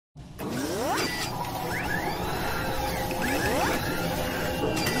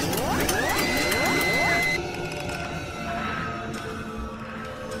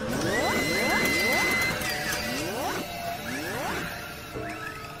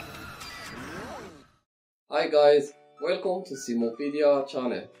Hi guys, welcome to Simopedia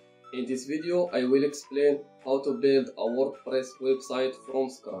channel. In this video, I will explain how to build a WordPress website from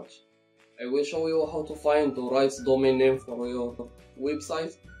scratch. I will show you how to find the right domain name for your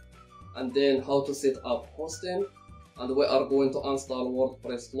website, and then how to set up hosting, and we are going to install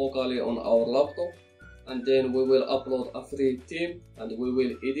WordPress locally on our laptop, and then we will upload a free theme and we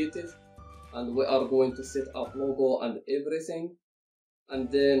will edit it, and we are going to set up logo and everything. And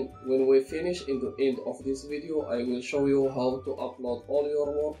then when we finish in the end of this video, I will show you how to upload all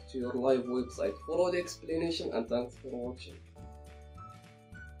your work to your live website. Follow the explanation and thanks for watching.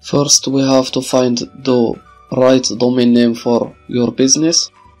 First, we have to find the right domain name for your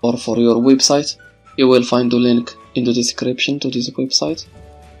business or for your website. You will find the link in the description to this website.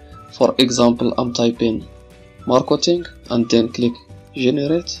 For example, I'm typing marketing and then click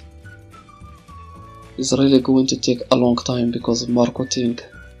generate. It's really going to take a long time because marketing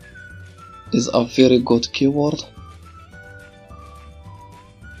is a very good keyword.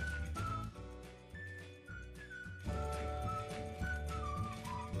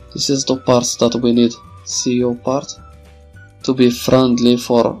 This is the parts that we need. SEO part to be friendly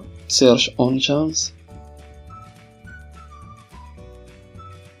for search engines.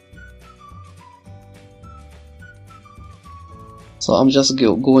 So I'm just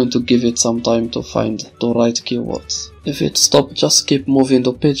going to give it some time to find the right keywords. If it stops, just keep moving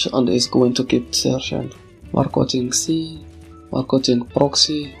the page and it's going to keep searching. Marketing C, marketing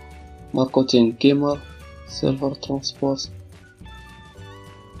proxy, marketing gamer, silver transport.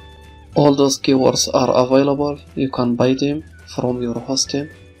 All those keywords are available. You can buy them from your hosting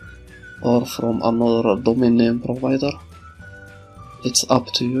or from another domain name provider. It's up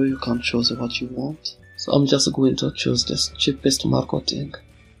to you, you can choose what you want. So I'm just going to choose this cheapest marketing.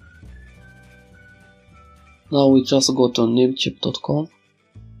 Now we just go to namecheap.com.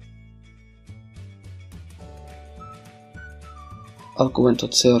 I'm going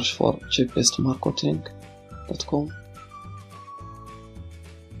to search for cheapest marketing.com.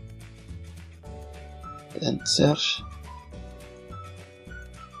 Then search.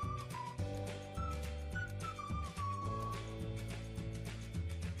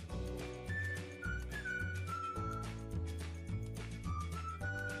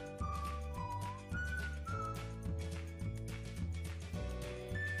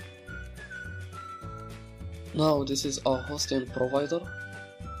 Now this is a hosting provider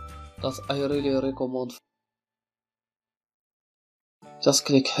that I really recommend. Just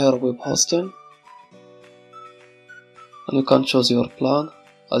click here web hosting and you can choose your plan.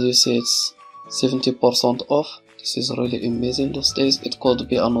 As you see, it's 70% off. This is really amazing these days. It could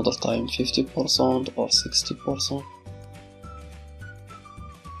be another time 50% or 60%.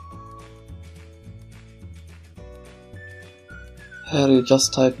 Here you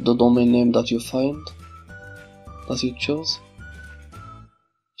just type the domain name that you find, that you choose.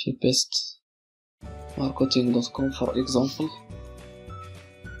 Cheapest marketing.com for example.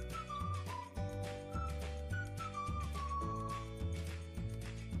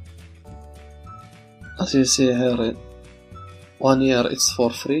 As you see here, in 1 year it's for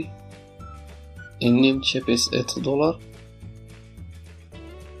free. In Namecheap is $8.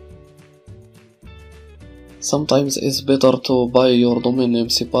 Sometimes it's better to buy your domain name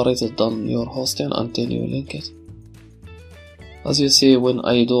separated than your hosting until you link it. As you see, when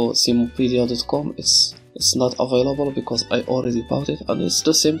I do Simopedia.com, it's not available because I already bought it, and it's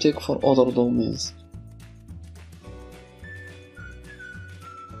the same thing for other domains.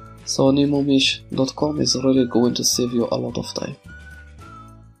 So Nemomish.com is really going to save you a lot of time.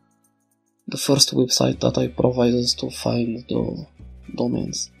 The first website that I provide is to find the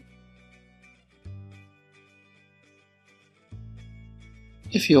domains.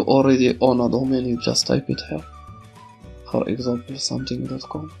 If you already own a domain, you just type it here. For example,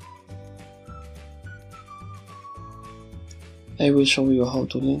 something.com. I will show you how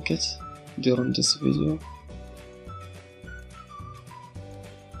to link it during this video.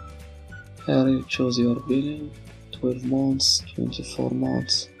 Here you choose your billing, 12 months, 24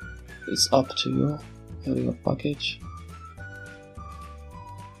 months, it's up to you. Here your package.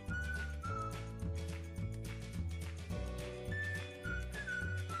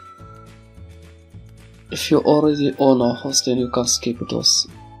 If you already own a hosting, you can skip those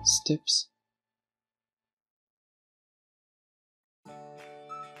steps.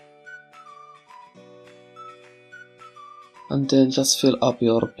 And then just fill up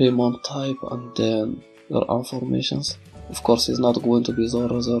your payment type and then your informations. Of course, it's not going to be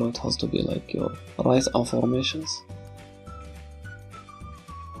 00, it has to be like your right informations.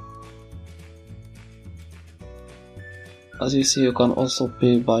 As you see, you can also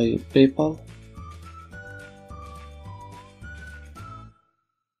pay by PayPal.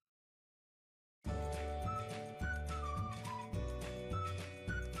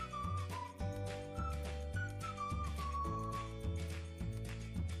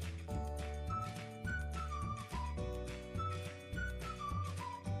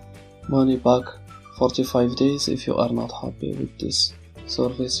 money back 45 days. If you are not happy with this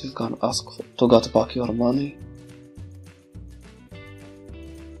service, you can ask to get back your money.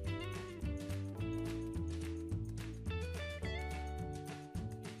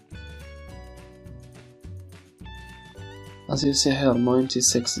 As you see here,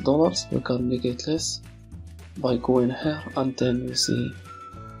 $96. We can make it less by going here, and then you see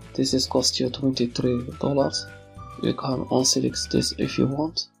this is cost you $23. You can unselect this if you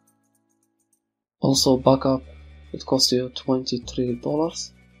want. Also backup, it costs you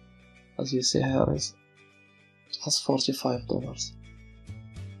 $23. As you see here, it has $45.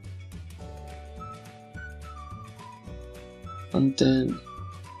 And then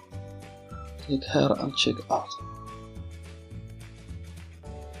click here and check out.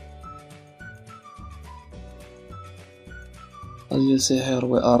 As you see here,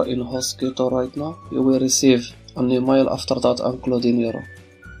 we are in HostGator right now. You will receive an email after that including your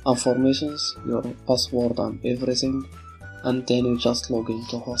informations, your password and everything, and then you just log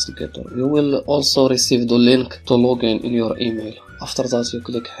into HostGator. You will also receive the link to log in your email. After that you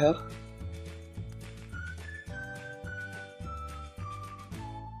click here.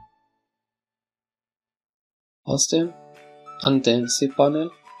 Hosting, and then cPanel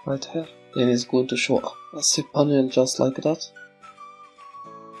right here. Then it's going to show up a cPanel just like that.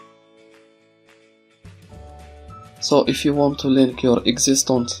 So if you want to link your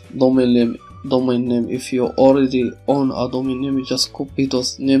existing domain name, if you already own a domain name, you just copy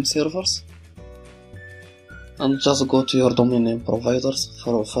those name servers and just go to your domain name providers.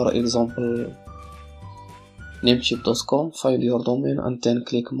 For example, namecheap.com, find your domain and then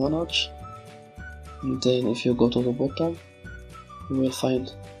click manage. And then if you go to the bottom, you will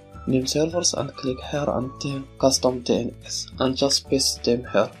find name servers and click here and then custom DNS and just paste them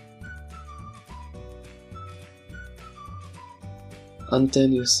here. And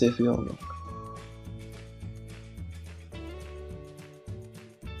then you save your work.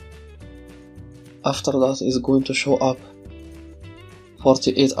 After that it's going to show up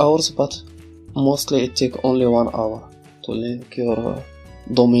 48 hours, but mostly it takes only 1 hour to link your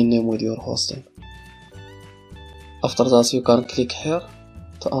domain name with your hosting. After that you can click here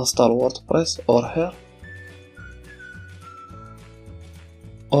to install WordPress, or here,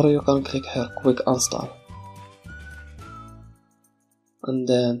 or you can click here quick install. And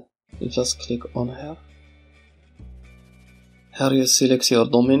then you just click on here. Here you select your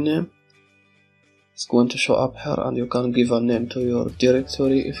domain name. It's going to show up here, and you can give a name to your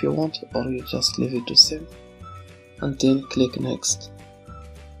directory if you want, or you just leave it the same. And then click next.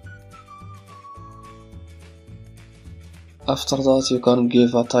 After that you can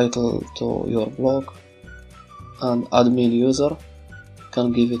give a title to your blog, and admin user, you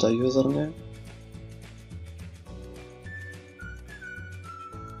can give it a username.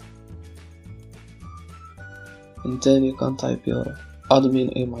 And then you can type your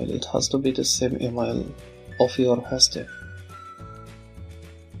admin email. It has to be the same email of your hosting.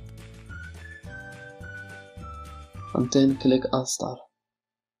 And then click install.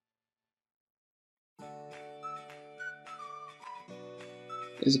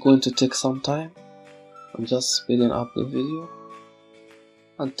 It's going to take some time. I'm just speeding up the video.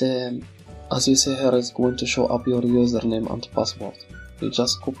 And then as you see here, it's going to show up your username and password. You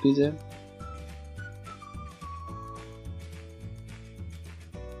just copy them.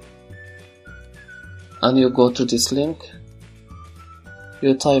 And you go to this link,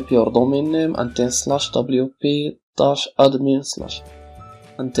 you type your domain name and then /wp-admin/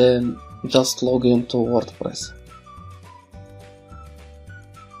 and then just log into WordPress.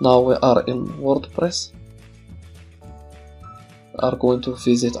 Now we are in WordPress. We are going to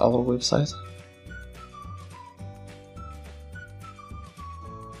visit our website.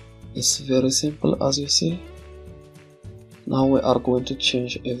 It's very simple, as you see. Now we are going to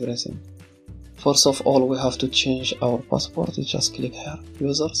change everything. First of all, we have to change our password. You just click here,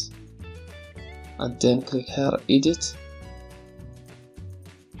 users, and then click here, edit.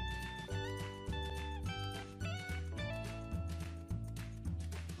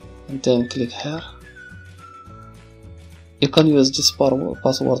 And then click here. You can use this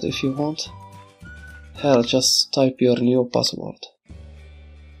password if you want. Here, just type your new password.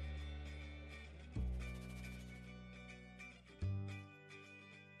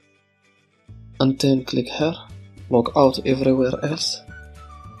 And then click here, log out everywhere else,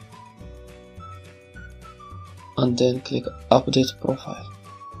 and then click update profile.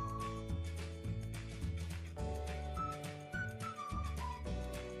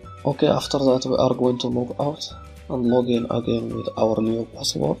 Okay, after that we are going to log out and log in again with our new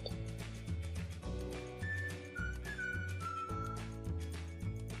password.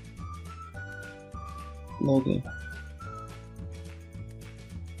 login,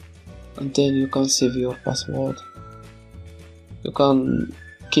 and then you can save your password. You can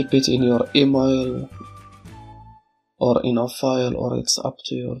keep it in your email or in a file, or it's up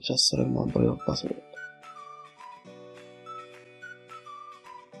to you. Just remember your password.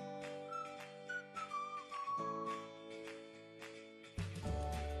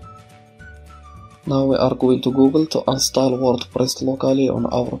 Now we are going to Google to install WordPress locally on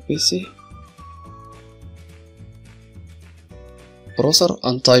our PC. Browser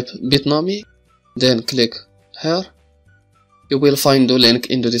and type Bitnami, then click here. You will find the link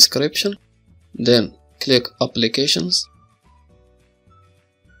in the description. Then click Applications.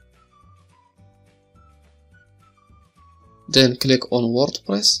 Then click on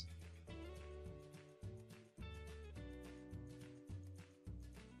WordPress.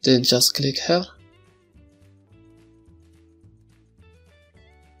 Then just click here.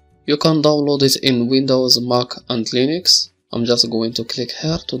 You can download it in Windows, Mac and Linux. I'm just going to click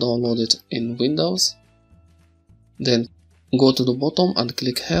here to download it in Windows. Then go to the bottom and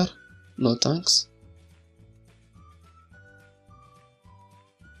click here. No thanks.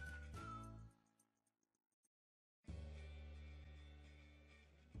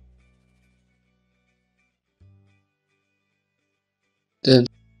 Then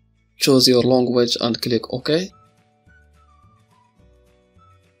choose your language and click OK.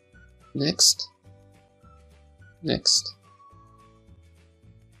 Next. Next.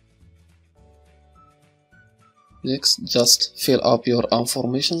 Next, just fill up your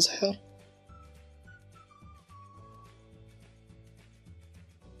informations here.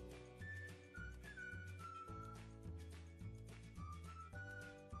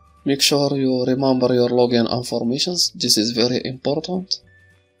 Make sure you remember your login informations. This is very important.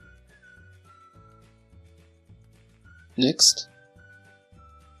 Next.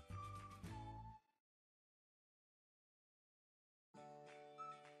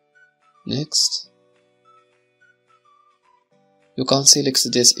 Next. You can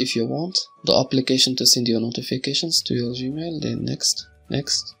select this if you want the application to send you notifications to your Gmail. Then next,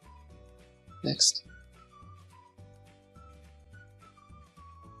 next, next.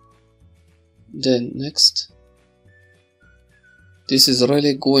 Then next. This is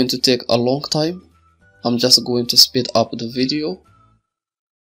really going to take a long time. I'm just going to speed up the video.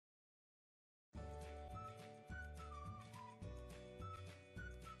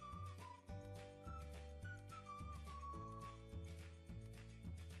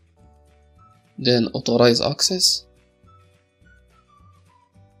 Then authorize access.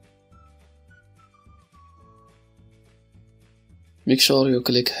 Make sure you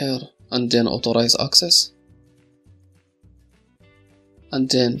click here and then authorize access. And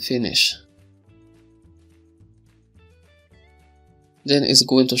then finish. Then it's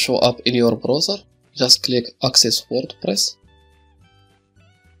going to show up in your browser. Just click access WordPress.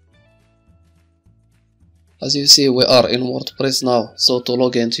 As you see, we are in WordPress now. So to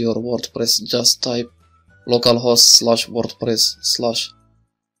log into your WordPress, just type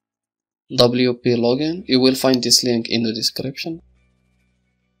localhost/WordPress/WP login. You will find this link in the description.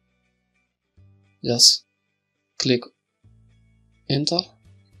 Just click enter,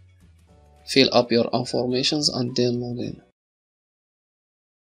 fill up your informations and then log in.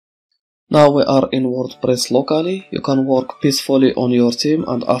 Now we are in WordPress locally. You can work peacefully on your theme,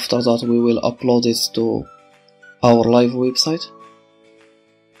 and after that we will upload it to our live website.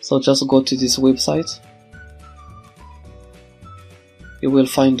 So just go to this website. You will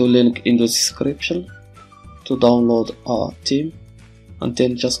find the link in the description to download a theme, and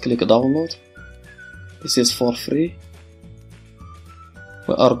then just click download. This is for free.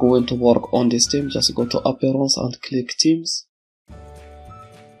 We are going to work on this theme. Just go to appearance and click themes,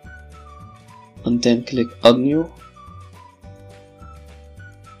 and then click add new,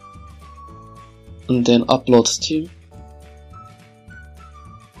 and then upload theme,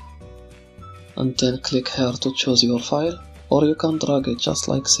 and then click here to choose your file, or you can drag it just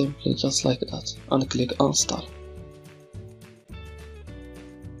like simply just like that and click install,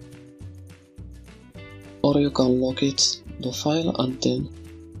 or you can locate the file and then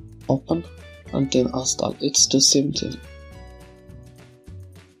open and then install. It's the same thing.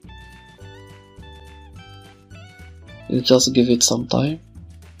 You just give it some time.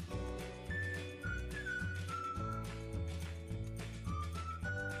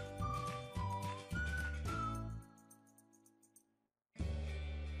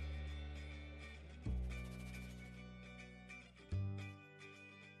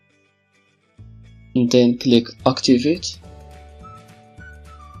 And then click activate.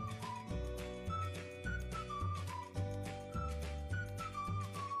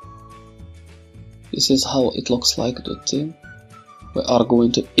 This is how it looks like the theme. We are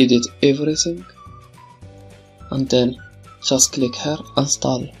going to edit everything, and then just click here,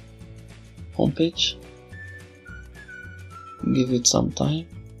 install homepage. Give it some time.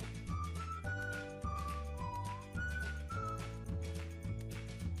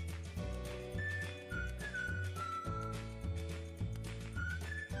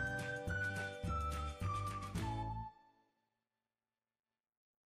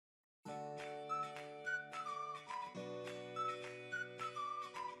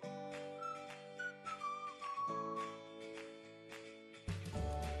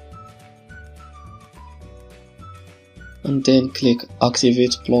 And then click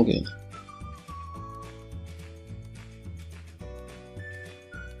activate plugin.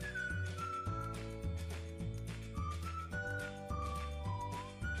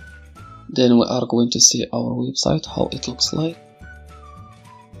 Then we are going to see our website, how it looks like.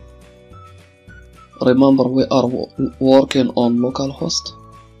 Remember, we are working on localhost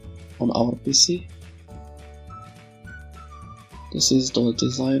on our PC. This is the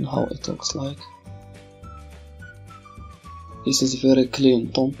design, how it looks like. This is very clean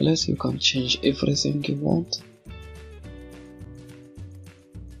template, you can change everything you want.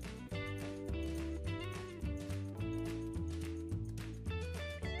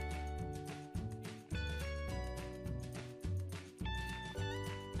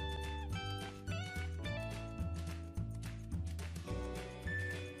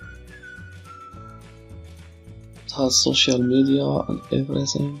 It has social media and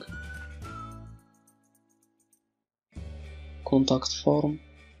everything. Contact form.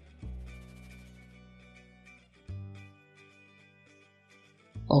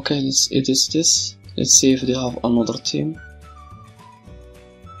 Okay, let's edit this. Let's see if they have another theme.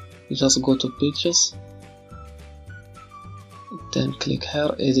 You just go to pages, then click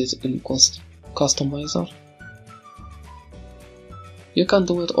here, edit in customizer. You can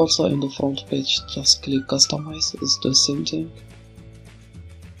do it also in the front page, just click customize, it's the same thing.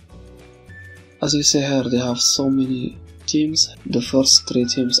 As you see here, they have so many themes. The first 3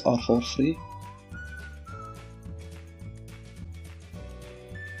 themes are for free.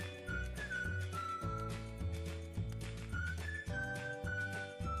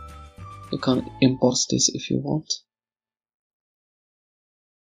 You can import this if you want.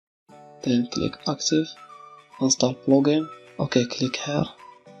 Then click active, install plugin. Okay, click here.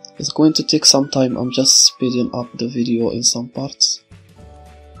 It's going to take some time, I'm just speeding up the video in some parts.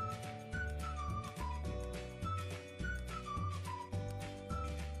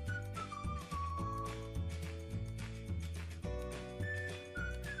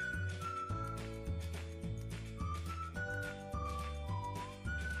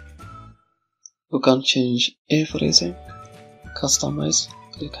 You can change everything. Customize,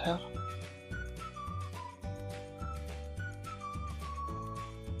 click here.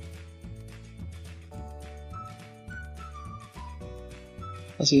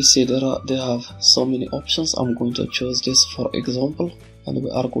 As you see, they have so many options. I'm going to choose this for example, and we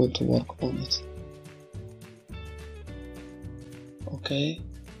are going to work on it. Okay,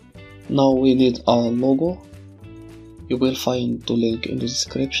 now we need our logo. You will find the link in the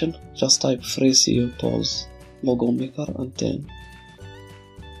description. Just type free SEO tools logo maker, and then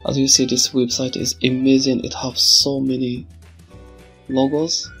as you see, this website is amazing. It has so many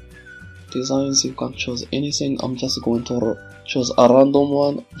logos, designs. You can choose anything. I'm just going to choose a random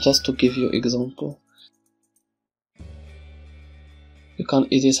one just to give you example. You can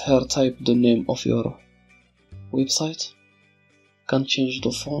edit here, type the name of your website. You can change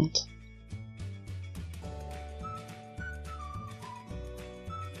the font.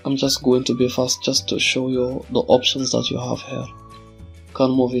 I'm just going to be fast just to show you the options that you have here. You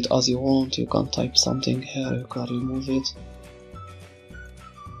can move it as you want, you can type something here, you can remove it.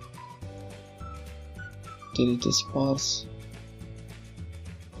 Delete this parts.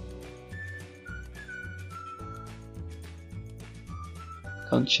 You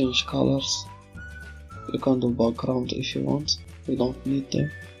can change colors. You can do background if you want, we don't need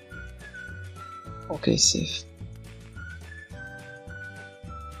them. Okay, save.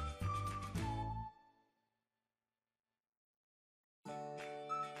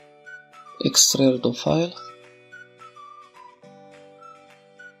 Extract the file.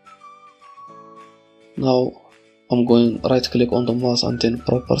 Now I'm going right click on the mouse and then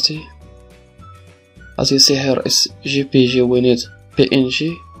property. As you see here is JPG, we need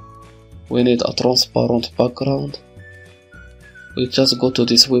PNG, we need a transparent background. We just go to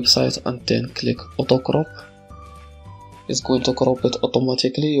this website and then click auto crop. It's going to crop it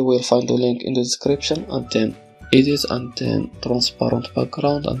automatically. You will find the link in the description, and then edit and then transparent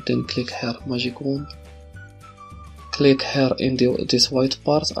background, and then click here magic wand, click here in this white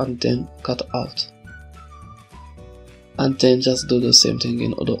part and then cut out, and then just do the same thing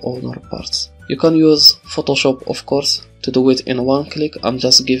in the other parts. You can use Photoshop of course to do it in one click. I'm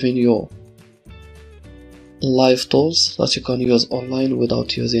just giving you live tools that you can use online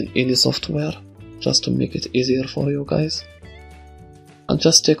without using any software, just to make it easier for you guys. And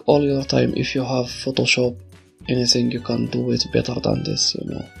just take all your time. If you have Photoshop, anything, you can do it better than this, you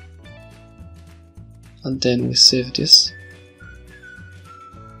know. And then we save this.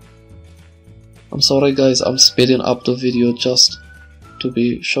 I'm sorry guys, I'm speeding up the video just to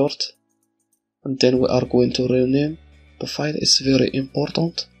be short. And then we are going to rename the file. It's very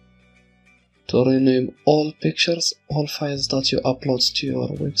important to rename all pictures, all files that you upload to your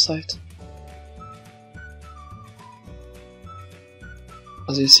website.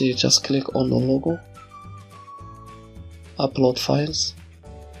 As you see, just click on the logo, upload files.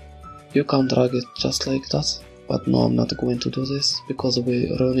 You can drag it just like that, but no, I'm not going to do this because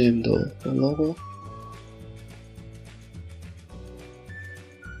we renamed the logo.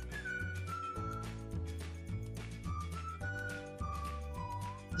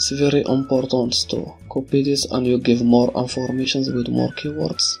 It's very important to copy this and you give more information with more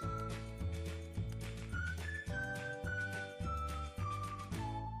keywords.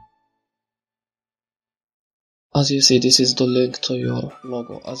 As you see, this is the link to your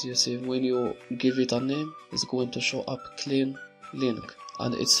logo. As you see, when you give it a name, it's going to show up clean link,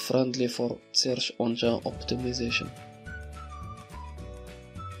 and it's friendly for search engine optimization.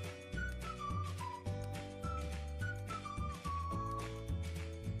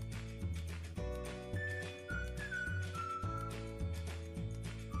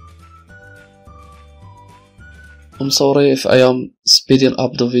 I'm sorry if I am speeding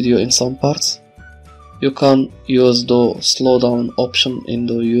up the video in some parts. You can use the slow down option in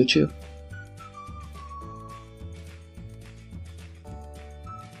the YouTube.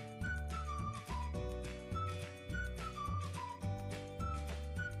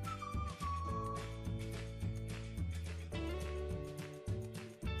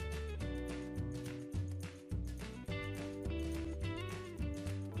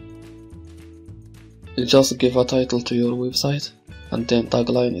 You just give a title to your website, and then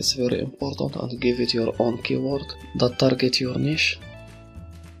tagline is very important, and give it your own keyword that target your niche.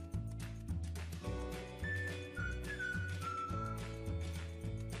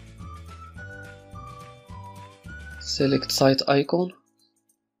 Select site icon.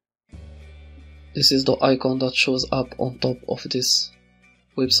 This is the icon that shows up on top of this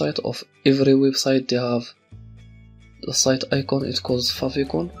website. Of every website they have the site icon. It calls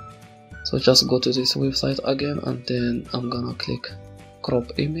Favicon. So just go to this website again, and then I'm gonna click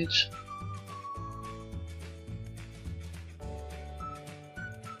crop image.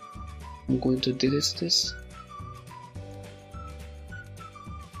 I'm going to delete this,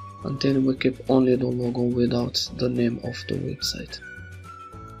 and then we keep only the logo without the name of the website.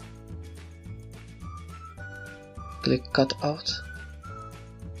 Click cut out,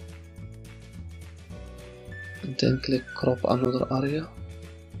 and then click crop another area.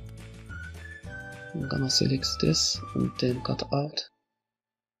 I'm gonna select this and then cut out.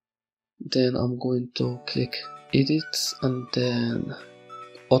 Then I'm going to click edit and then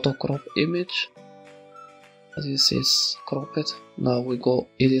auto crop image. As you see, it's cropped. Now we go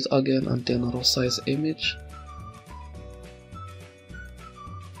edit again and then resize image.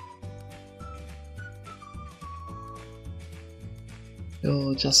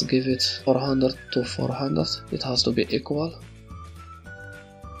 You just give it 400 to 400. It has to be equal.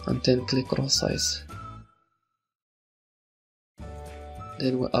 And then click resize.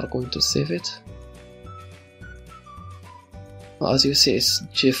 Then we are going to save it. As you see, it's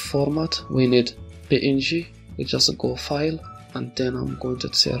GIF format. We need PNG. We just go file, and then I'm going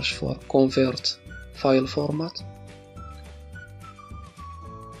to search for convert file format.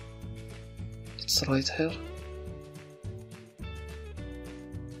 It's right here.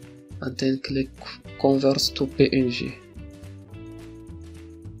 And then click convert to PNG.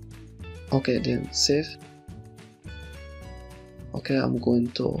 Okay, then save. Okay, I'm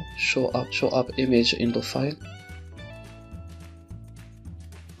going to show up image in the file,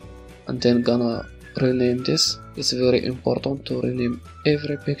 and then gonna rename this. It's very important to rename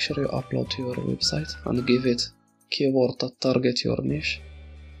every picture you upload to your website and give it keyword that target your niche.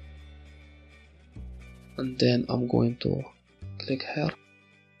 And then I'm going to click here,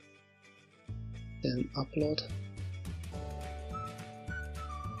 then upload.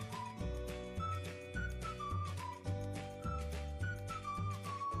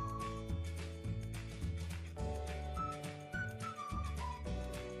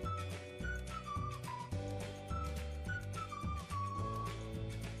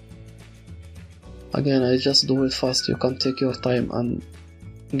 Again, I just do it fast. You can take your time and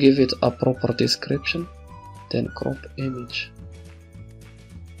give it a proper description. Then crop image.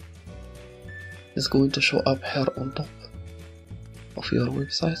 It's going to show up here on top of your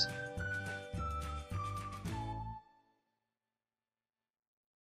website.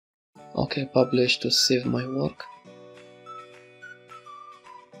 Okay, publish to save my work.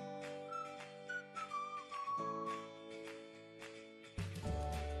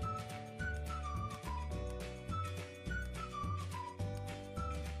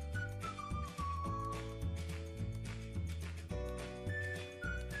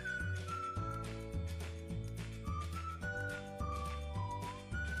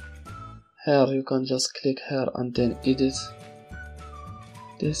 Here you can just click here and then edit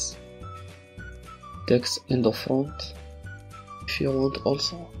this text in the front. If you want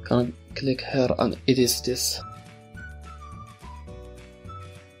also, you can click here and edit this.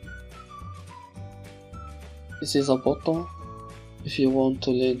 This is a button. If you want to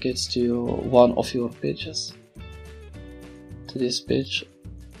link it to one of your pages, to this page,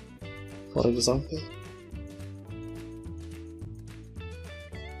 for example,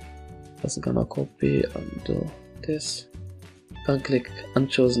 just gonna copy and do this. You can click and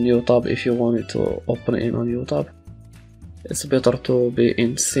choose new tab if you want it to open in a new tab. It's better to be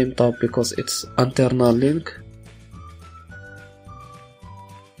in same tab because it's internal link.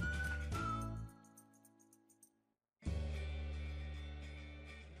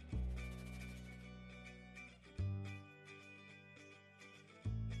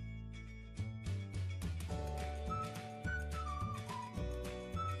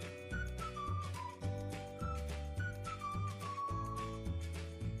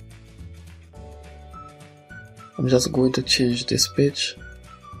 I'm just going to change this page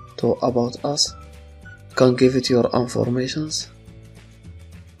to About Us. You can give it your informations.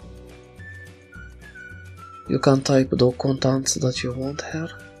 You can type the contents that you want here,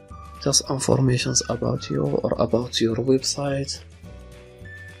 just informations about you or about your website.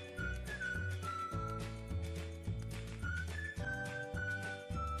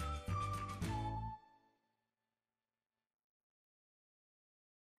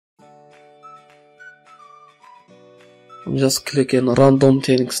 I'm just clicking random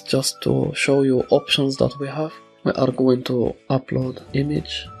things just to show you options that we have. We are going to upload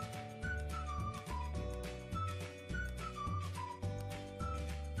image.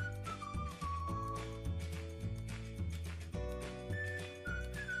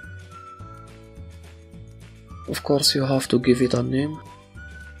 Of course, you have to give it a name,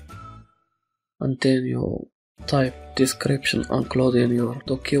 and then you type description including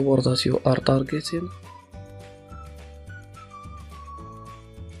the keyword that you are targeting.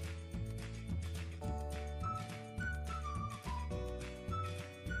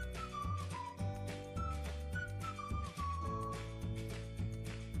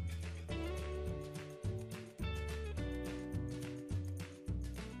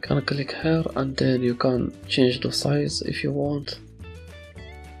 You can click here and then you can change the size if you want,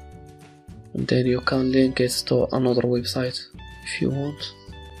 and then you can link it to another website if you want,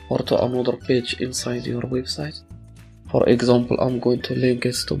 or to another page inside your website. For example, I'm going to link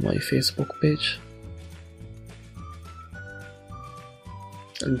it to my Facebook page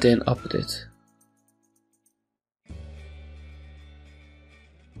and then update.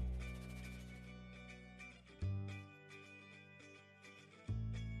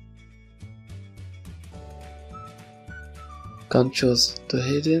 Can choose the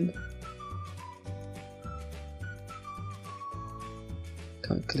heading,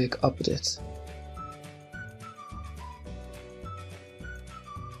 can click update.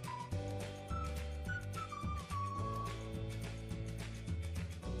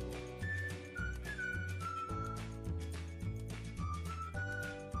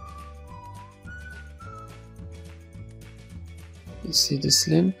 You see this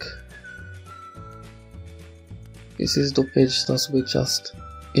link? This is the page that we just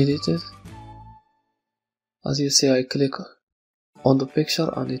edited. As you see, I click on the picture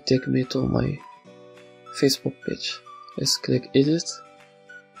and it takes me to my Facebook page. Let's click edit.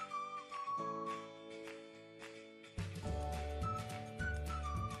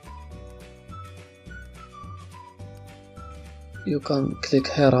 You can click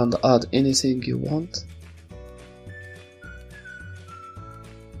here and add anything you want.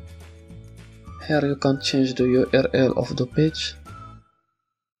 Here you can change the URL of the page.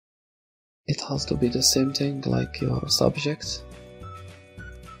 It has to be the same thing like your subject.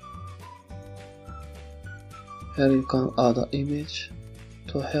 Here you can add an image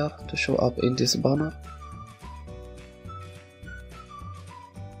to here to show up in this banner.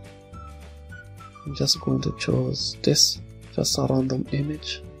 I'm just going to choose this, just a random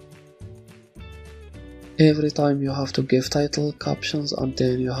image. Every time you have to give title, captions, and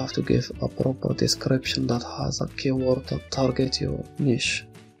then you have to give a proper description that has a keyword that target your niche.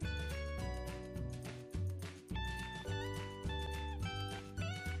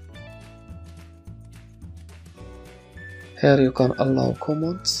 Here you can allow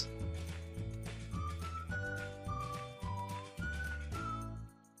comments.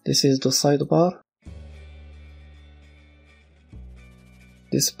 This is the sidebar.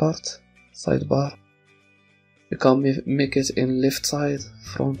 This part, sidebar. You can make it in left side,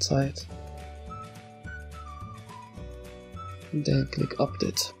 front side, and then click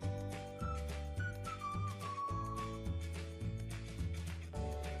update.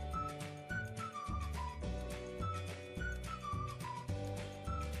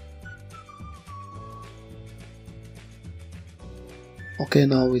 Okay,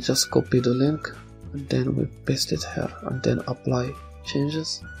 now we just copy the link and then we paste it here and then apply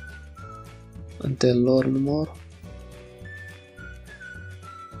changes and then learn more.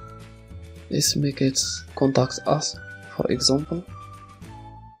 Let's make it contact us, for example.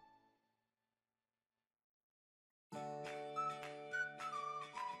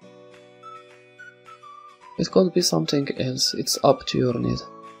 It could be something else, it's up to your need.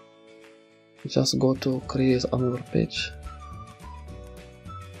 Just go to create another page.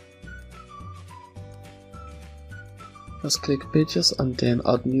 Just click pages and then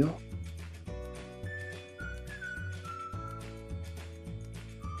add new.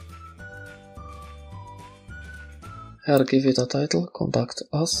 Here give it a title, contact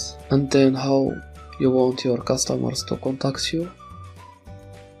us, and then how you want your customers to contact you.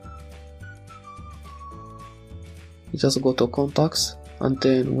 You just go to contacts and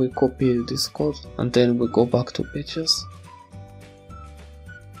then we copy this code and then we go back to pages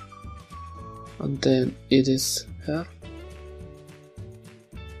and then edit here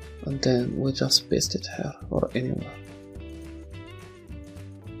and then we just paste it here or anywhere.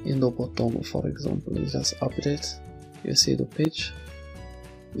 In the bottom, for example, you just update. You see the page,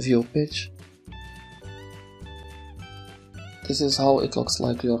 view page. This is how it looks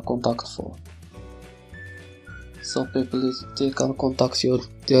like your contact form. So people, they can contact you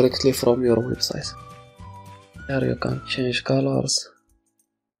directly from your website. Here you can change colors,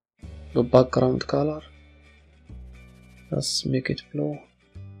 the background color. Just make it blue.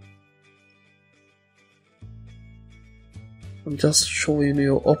 I'm just showing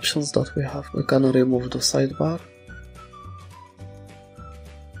you options that we have. We can remove the sidebar.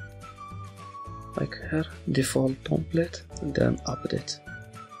 Like here, default template, and then update.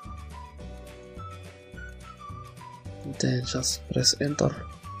 And then just press enter.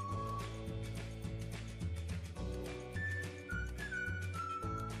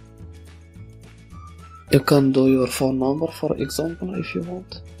 You can do your phone number, for example, if you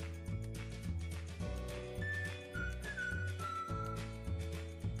want.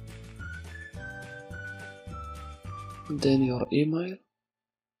 And then your email.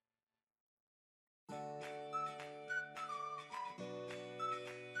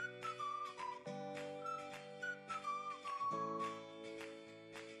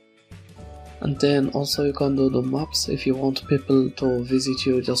 And then also you can do the maps. If you want people to visit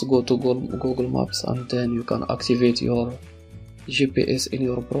you, just go to Google Maps and then you can activate your GPS in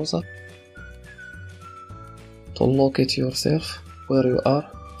your browser to locate yourself where you are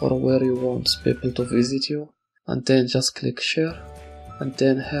or where you want people to visit you. And then just click share and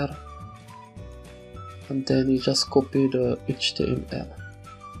then here and then you just copy the HTML.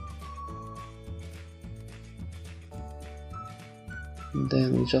 And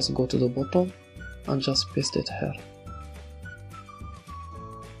then we just go to the bottom and just paste it here.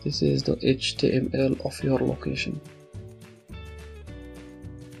 This is the HTML of your location.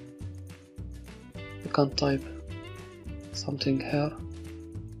 You can type something here.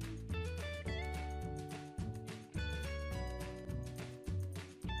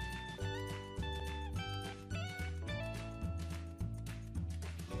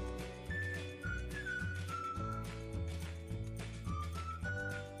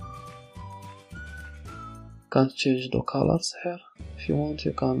 You can change the colors here. If you want,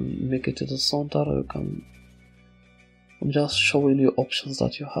 you can make it to the center. I'm just showing you options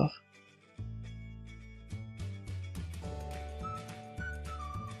that you have.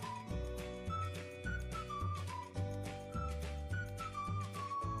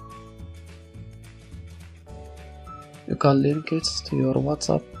 You can link it to your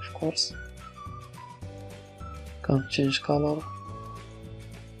WhatsApp, of course. You can change color.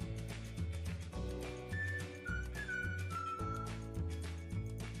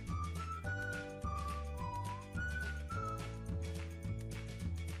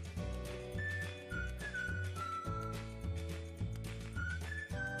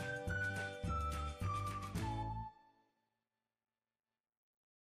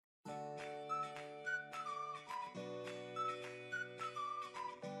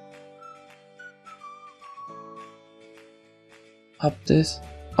 update.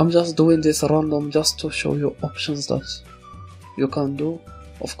 I'm just doing this random just to show you options that you can do.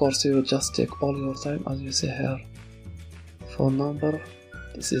 Of course, you will just take all your time, as you see here. Phone number,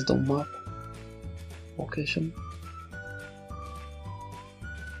 this is the map, location.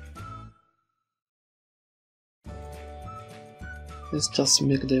 Let's just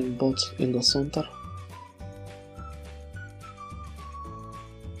make them both in the center.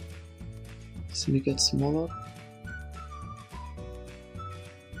 Let's make it smaller.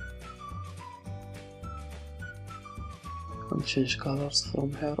 And change colors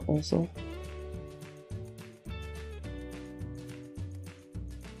from here also.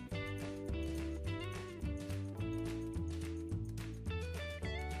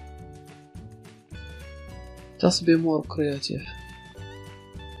 Just be more creative.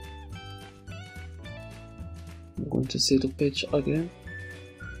 I'm going to see the page again.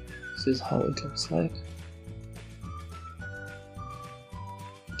 This is how it looks like.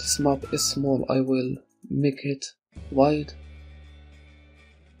 This map is small, I will make it wide.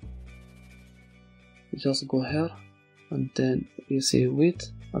 You just go here and then you see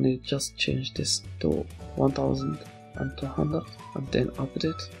width and you just change this to 1200 and then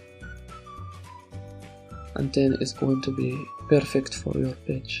update, and then it's going to be perfect for your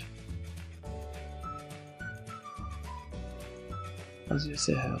page. As you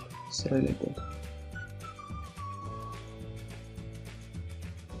see here, it's really good.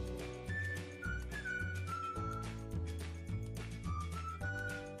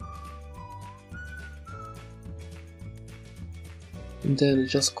 And then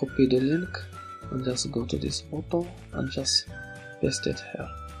just copy the link and just go to this button and just paste it here.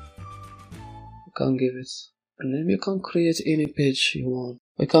 You can give it a name. You can create any page you want.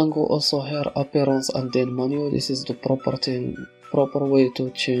 We can go also here, appearance and then menu. This is the proper way to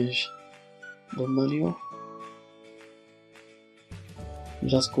change the menu. I'm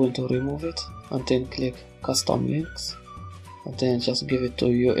just going to remove it and then click custom links and then just give it to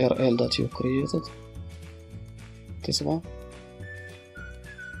URL that you created, this one,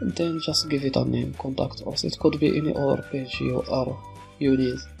 and then just give it a name, contact us. It could be any other page you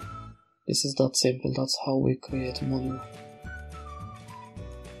need. This is that simple. That's how we create menu.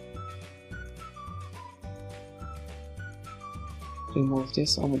 Remove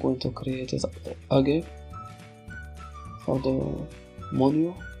this. I'm going to create it again for the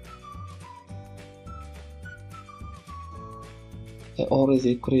menu. I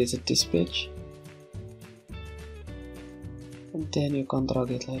already created this page, and then you can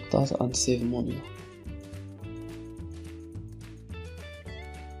drag it like that and save menu.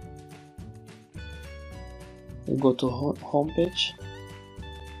 You go to home page,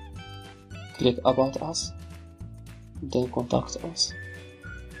 click about us, then contact us.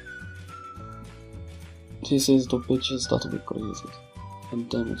 This is the pages that we created, and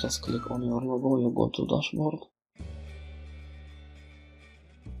then you just click on your logo. You go to dashboard,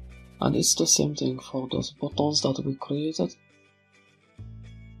 and it's the same thing for those buttons that we created.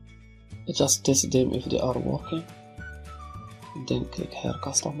 You just test them if they are working, and then click here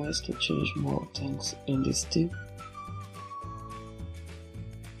customize to change more things in this theme.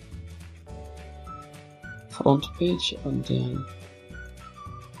 Front page, and then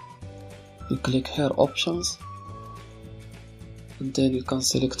you click here options, and then you can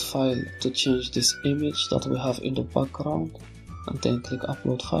select file to change this image that we have in the background, and then click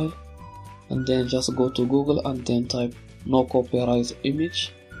upload file, and then just go to Google and then type no copyright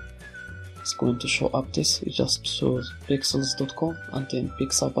image. It's going to show up this. You just choose pixels.com and then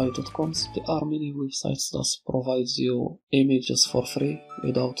pixabay.com. There are many websites that provide you images for free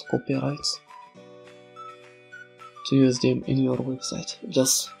without copyrights. To use them in your website,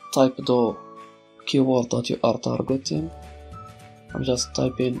 just type the keyword that you are targeting. I'm just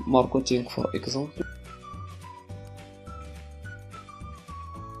typing marketing for example.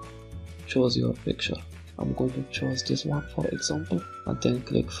 Choose your picture. I'm going to choose this one for example, and then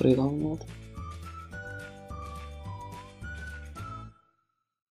click free download.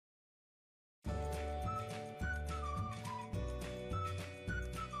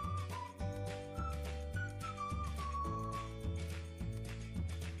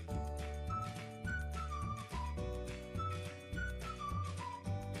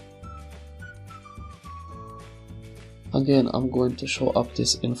 Again, I'm going to show up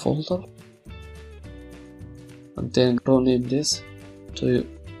this in folder, and then rename this to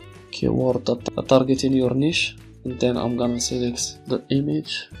keyword that targeting your niche, and then I'm gonna select the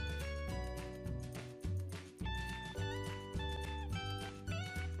image.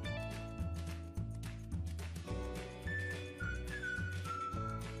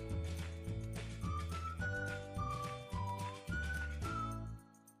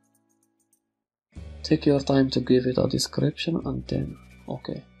 Take your time to give it a description and then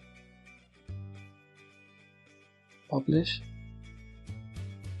OK. Publish.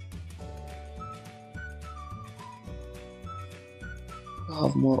 You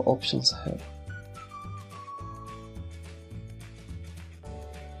have more options here.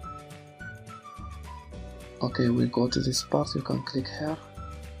 Okay, we go to this part. You can click here.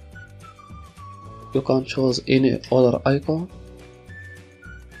 You can choose any other icon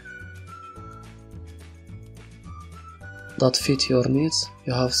that fit your needs.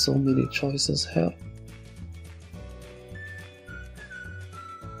 You have so many choices here.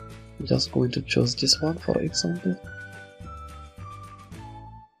 I'm just going to choose this one for example.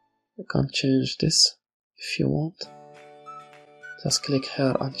 You can change this if you want. Just click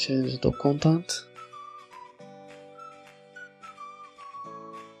here and change the content.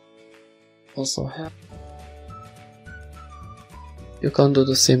 Also here. You can do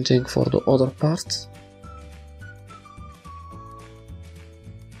the same thing for the other parts.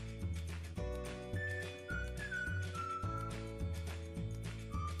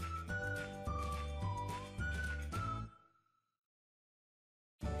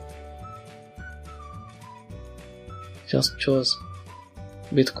 Just choose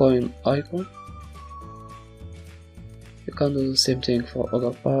Bitcoin icon. You can do the same thing for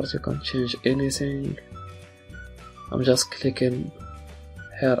other parts. You can change anything. I'm just clicking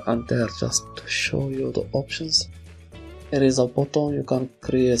here and there just to show you the options. Here is a button. You can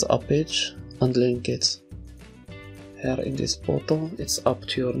create a page and link it. Here in this button, it's up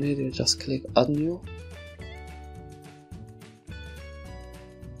to your need. You just click add new.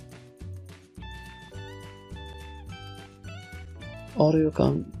 Or you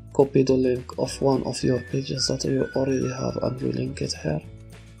can copy the link of one of your pages that you already have and you link it here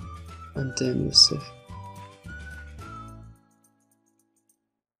and then you save.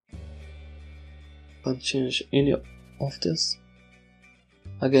 You can change any of this.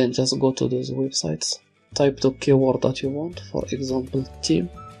 Again, just go to those websites, type the keyword that you want, for example theme.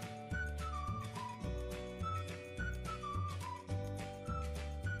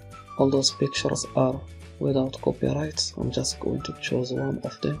 All those pictures are without copyright. I'm just going to choose one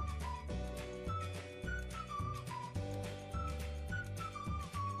of them.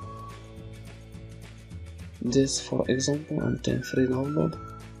 This for example, and then free download.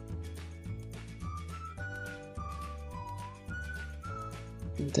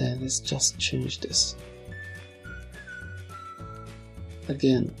 And then let's just change this.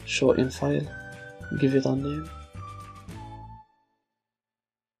 Again, show in file, give it a name.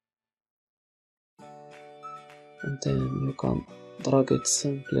 And then you can drag it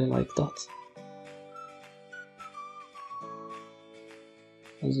simply like that.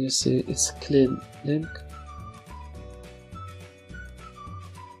 As you see, it's clean link.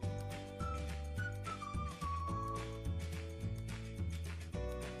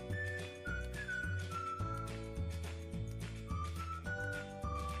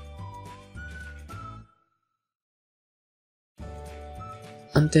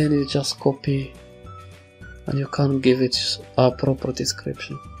 And then you just copy and you can give it a proper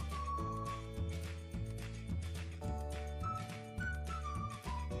description.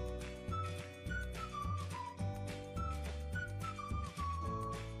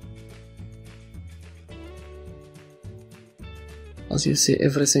 As you see,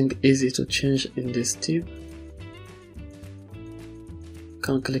 everything easy to change in this theme. You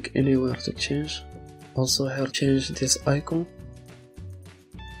can click anywhere to change. Also here, change this icon.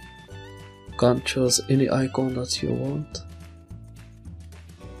 You can choose any icon that you want.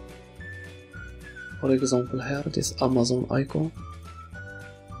 For example here, this Amazon icon.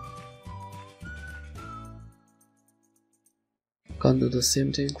 You can do the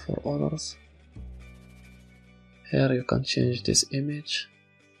same thing for others. Here you can change this image.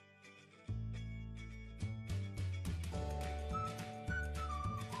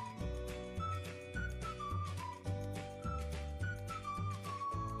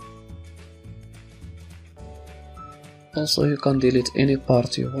 Also, you can delete any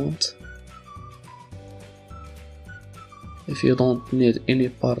part you want. If you don't need any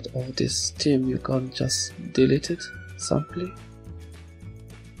part of this theme, you can just delete it simply.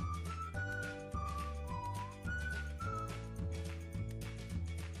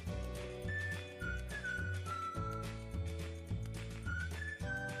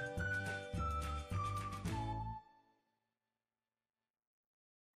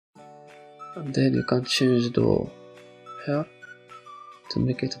 And then you can change the hair to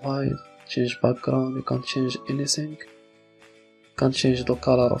make it white, change background, you can change anything. You can change the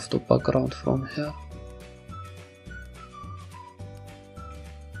color of the background from here.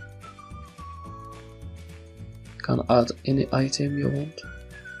 can add any item you want.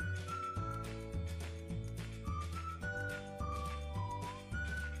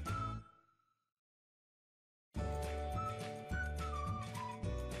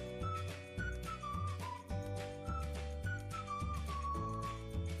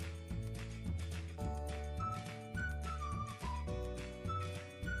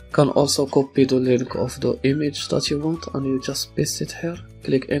 You can also copy the link of the image that you want and you just paste it here,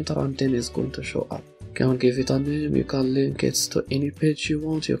 click enter, and then it's going to show up. You can give it a name, you can link it to any page you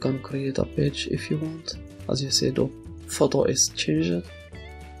want, you can create a page if you want. As you see, the photo is changed.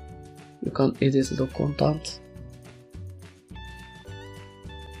 You can edit the content.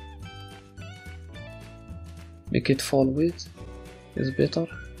 Make it full width is better.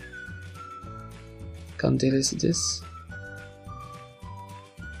 You can delete this.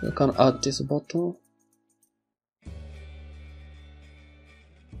 You can add this button.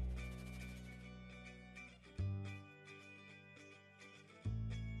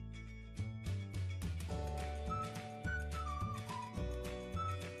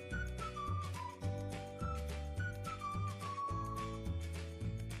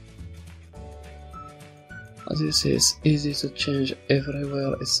 As you see, it's easy to change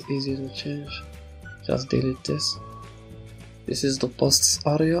everywhere, it's easy to change. Just delete this. This is the posts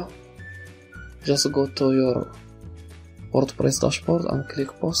area. Just go to your WordPress dashboard and click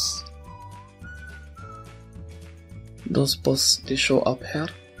posts. Those posts, they show up here.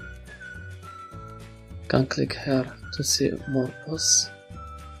 You can click here to see more posts.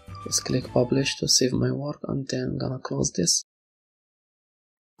 Just click publish to save my work, and then I'm gonna close this.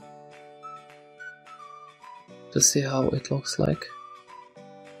 To see how it looks like.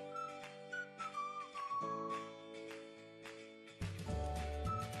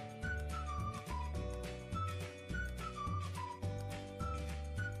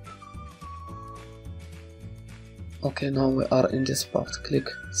 Okay, now we are in this part. Click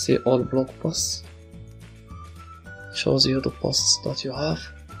see all blog posts. Shows you the posts that you have.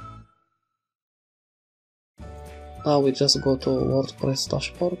 Now we just go to WordPress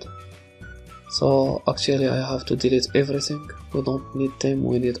dashboard. So actually I have to delete everything. We don't need them,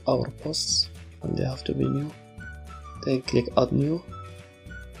 we need our posts and they have to be new. Then click add new.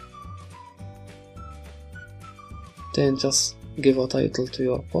 Then just give a title to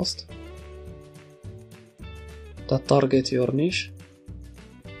your post that target your niche.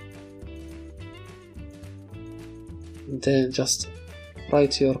 And then just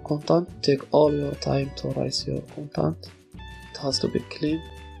write your content. Take all your time to write your content. It has to be clean.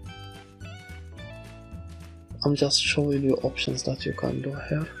 I'm just showing you options that you can do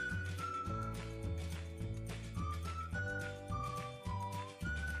here.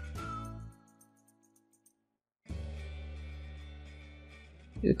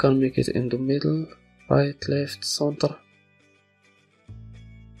 You can make it in the middle, right, left, center.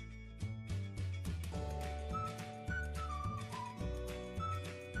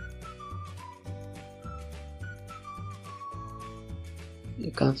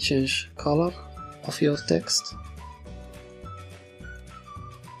 You can change color of your text.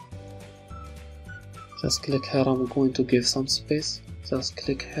 Just click here, I'm going to give some space. Just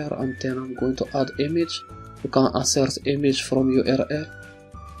click here and then I'm going to add image. You can insert image from URL.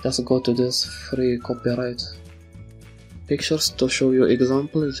 Just go to this free copyright pictures to show you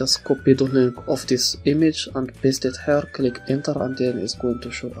example. Just copy the link of this image and paste it here, click enter, and then it's going to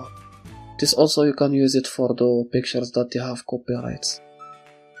show up. This also you can use it for the pictures that they have copyrights,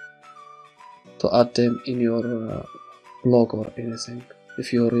 to add them in your blog or anything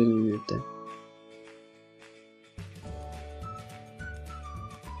if you really need them.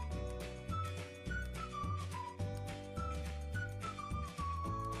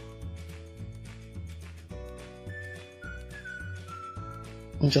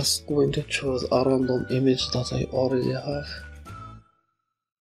 I'm just going to choose a random image that I already have.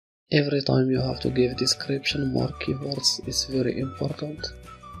 Every time you have to give description, more keywords is very important.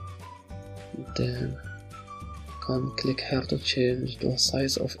 Then you can click here to change the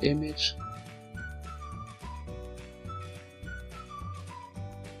size of image.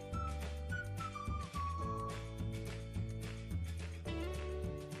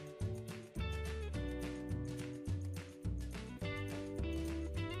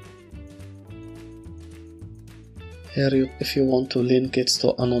 Here if you want to link it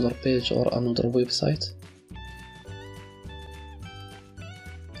to another page or another website,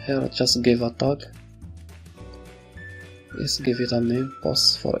 here just give a tag. Let's give it a name,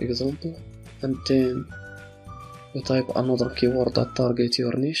 post for example, and then you type another keyword that target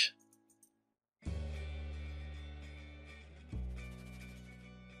your niche.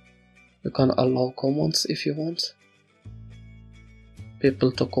 You can allow comments if you want.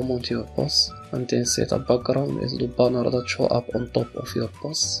 people to comment your posts, and then set a background as the banner that show up on top of your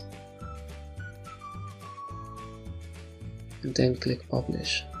posts, and then click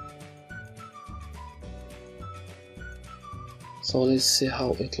publish. So let's see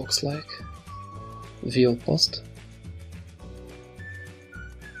how it looks like. View post.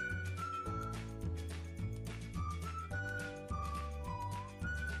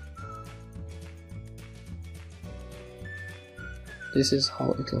 This is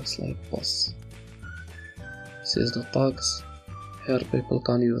how it looks like posts. This is the tags. Here people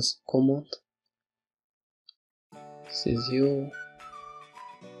can use comment. This is you.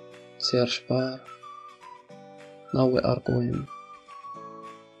 Search bar. Now we are going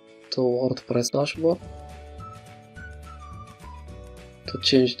to WordPress dashboard. To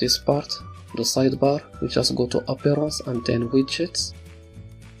change this part, the sidebar, we just go to appearance and then widgets.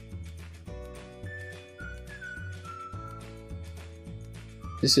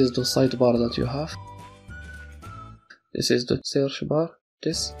 This is the sidebar that you have. This is the search bar.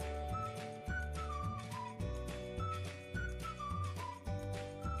 This.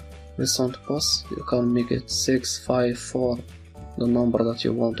 Recent posts, you can make it 654, the number that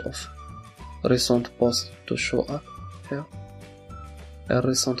you want of recent posts to show up here. A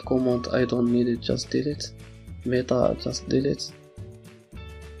recent comment, I don't need it, just delete. Meta, just delete.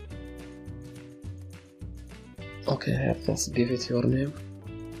 Okay, here just give it your name.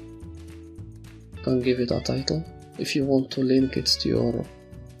 You can give it a title. If you want to link it to your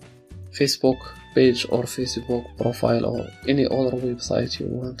Facebook page or Facebook profile or any other website you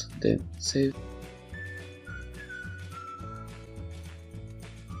want, then save.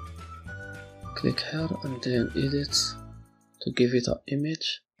 Click here and then edit to give it an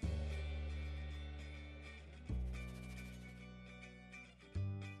image.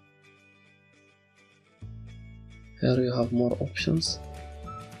 Here you have more options.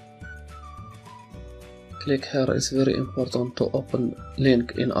 Click here, it's very important to open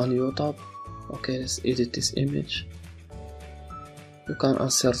link in a new tab. Okay, let's edit this image. You can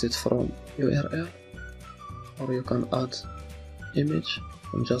insert it from URL or you can add image.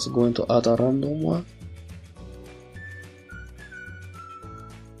 I'm just going to add a random one.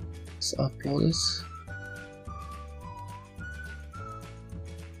 Let's upload it.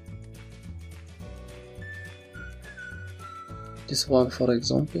 This one for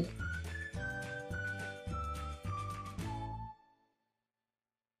example.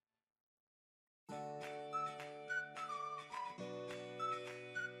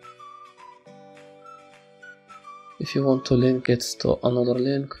 If you want to link it to another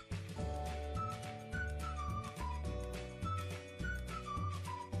link,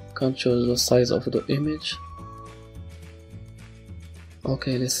 you can choose the size of the image.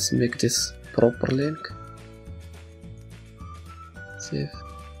 Okay, let's make this proper link. Save.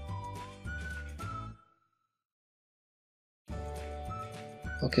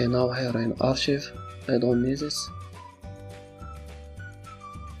 Okay, now here in archive, I don't need it.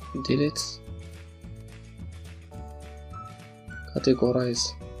 Delete.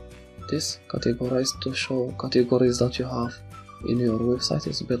 Categorize this. Categorize to show categories that you have in your website.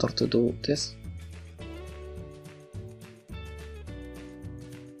 It's better to do this.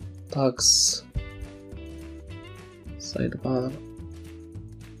 Tags. Sidebar.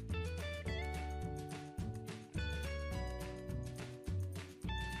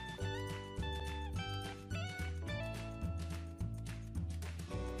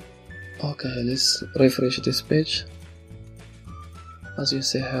 Okay, let's refresh this page. As you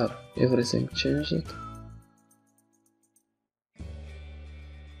see here, everything changed.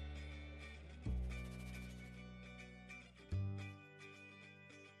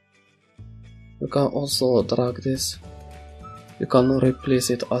 You can also drag this. You can replace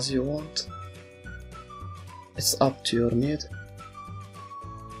it as you want. It's up to your need.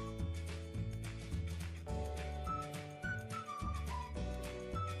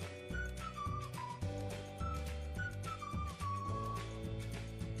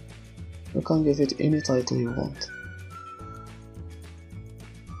 You can give it any title you want.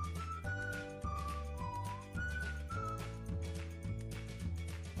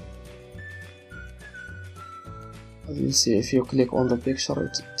 As you see, if you click on the picture,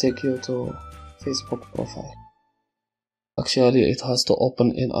 it takes you to Facebook profile. Actually, it has to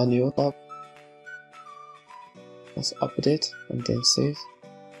open in a new tab. Let's update and then save.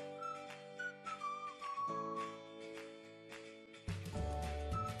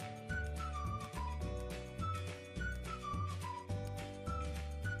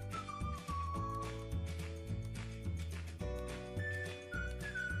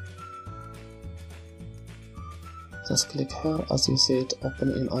 Just click here as you see it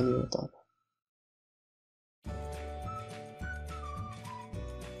open in a new tab.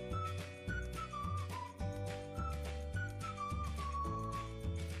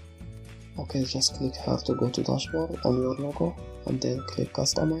 Okay, just click here to go to dashboard on your logo and then click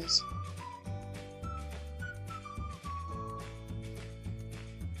customize.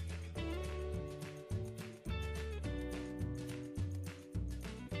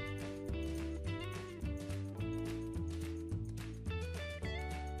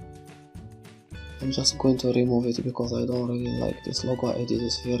 I'm just going to remove it because I don't really like this logo. I did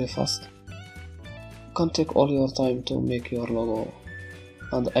it very fast. You can take all your time to make your logo,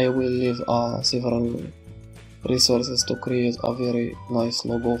 and I will leave several resources to create a very nice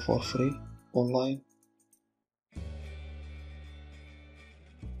logo for free online.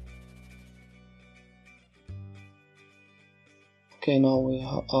 Okay, now we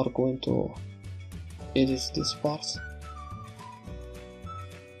are going to edit this part.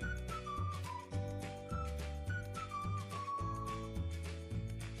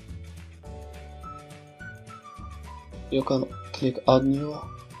 You can click add new,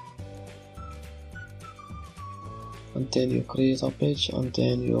 and then you create a page and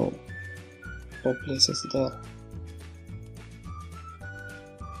then you place it there.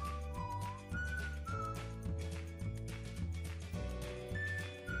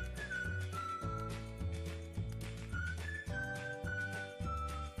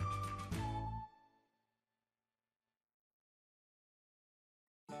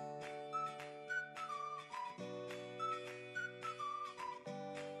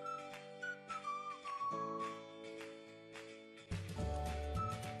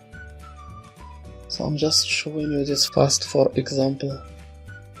 So I'm just showing you this fast for example.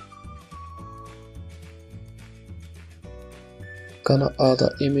 Gonna add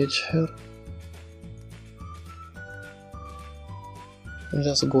an image here. I'm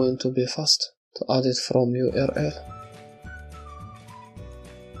just going to be fast to add it from URL.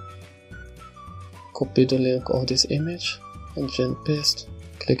 Copy the link of this image and then paste.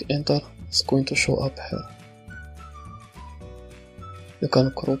 Click enter. It's going to show up here. You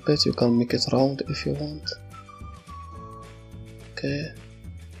can crop it, you can make it round if you want. Okay.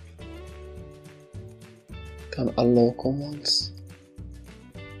 You can allow commands.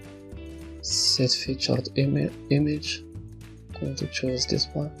 Set featured image. I'm going to choose this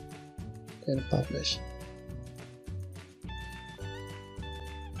one. Then publish.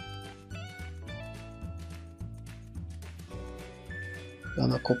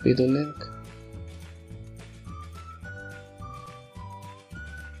 Gonna copy the link.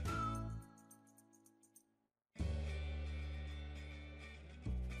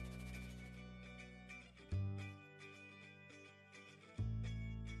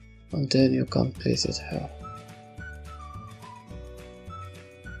 And then you can place it here.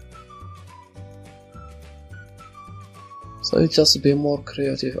 So you just be more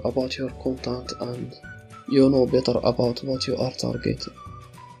creative about your content and you know better about what you are targeting.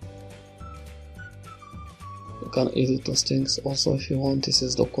 You can edit those things also if you want. This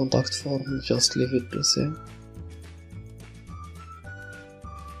is the contact form, just leave it the same.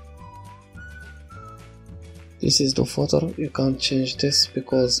 This is the footer. You can change this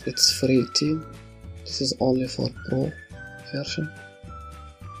because it's free theme. This is only for pro version.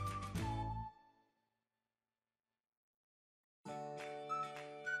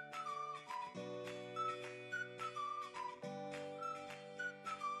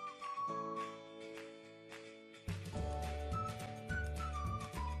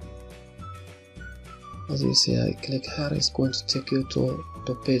 As you see, I click here, it's going to take you to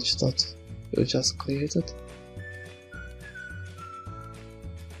the page that you just created.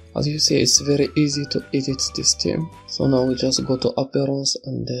 As you see, it's very easy to edit this theme. So now we just go to appearance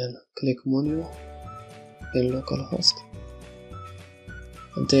and then click menu, then localhost,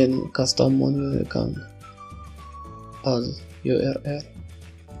 and then custom menu. You can add URL.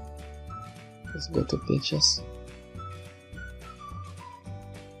 Let's go to pages.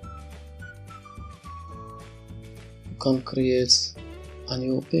 You can create a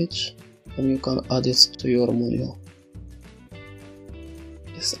new page and you can add it to your menu.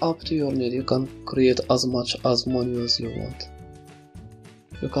 It's up to your need. You can create as much as menu as you want.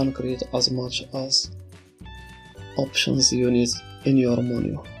 You can create as much as options you need in your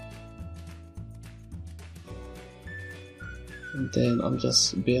menu. And then I'm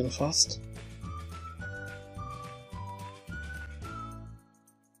just being fast.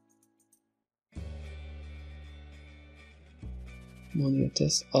 Menu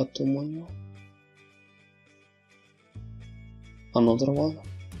test, add to menu. Another one.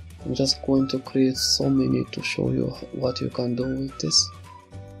 I'm just going to create so many to show you what you can do with this.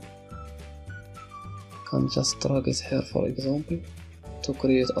 You can just drag it here, for example. To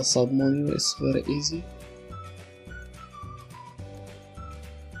create a submenu is very easy.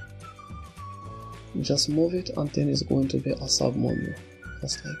 Just move it and then it's going to be a submenu,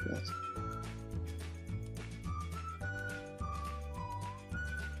 just like that.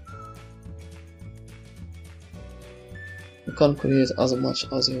 You can create as much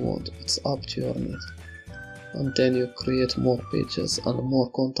as you want, it's up to your need. And then you create more pages and more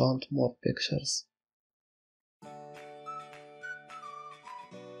content, more pictures.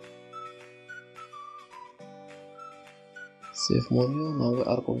 Save menu. Now we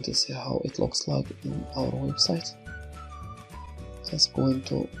are going to see how it looks like in our website. Just going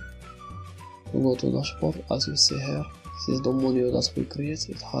to go to dashboard. As you see here, this is the menu that we create.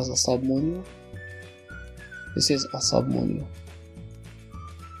 It has a sub menu. This is a sub menu.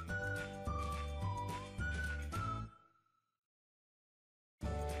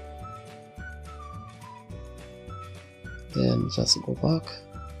 Then just go back.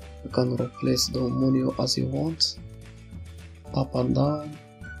 You can replace the menu as you want, up and down.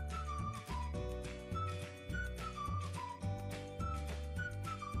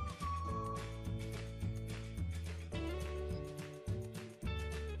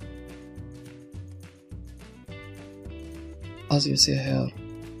 As you see here,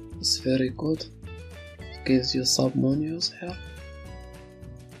 it's very good. It gives you sub menus here.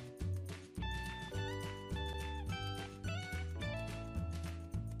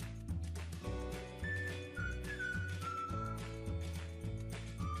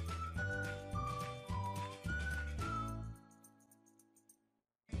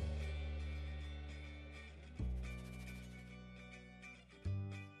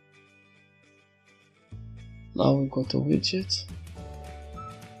 Now we go to widget.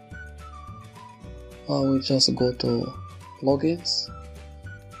 Now we just go to plugins.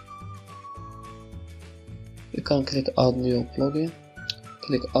 You can click add new plugin,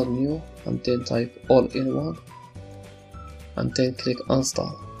 click add new and then type all in one and then click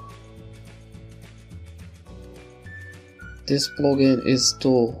install. This plugin is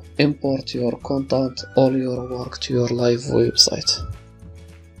to import your content, all your work to your live website,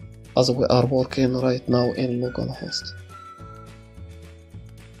 as we are working right now in localhost.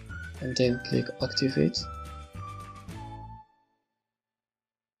 And then click activate.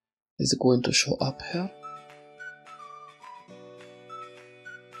 It's going to show up here.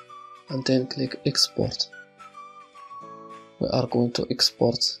 And then click export. We are going to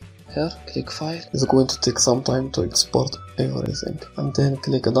export here. Click file. It's going to take some time to export everything. And then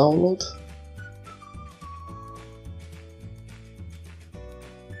click download.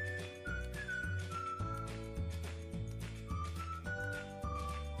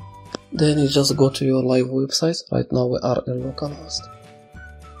 Then you just go to your live website. Right now we are in localhost.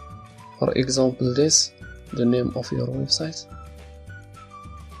 For example, this, the name of your website.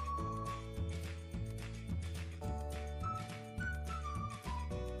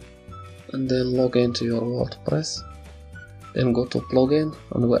 And then log into your WordPress. Then go to plugin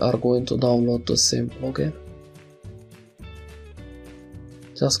and we are going to download the same plugin.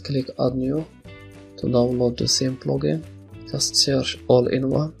 Just click add new to download the same plugin. Just search all in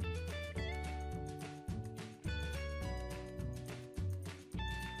one.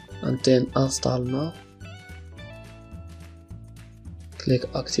 And then install now. Click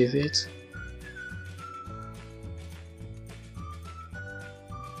activate.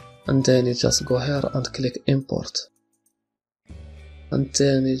 And then you just go here and click import. And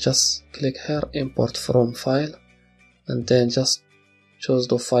then you just click here import from file. And then just choose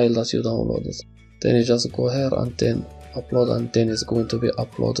the file that you downloaded. Then you just go here and then upload, and then it's going to be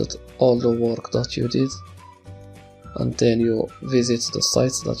uploaded all the work that you did. And then you visit the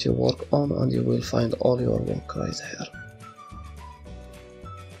sites that you work on and you will find all your work right here.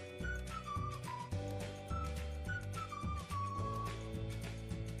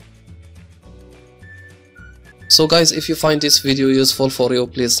 So guys, if you find this video useful for you,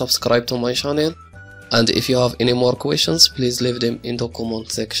 please subscribe to my channel. And if you have any more questions, please leave them in the comment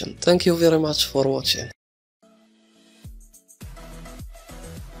section. Thank you very much for watching.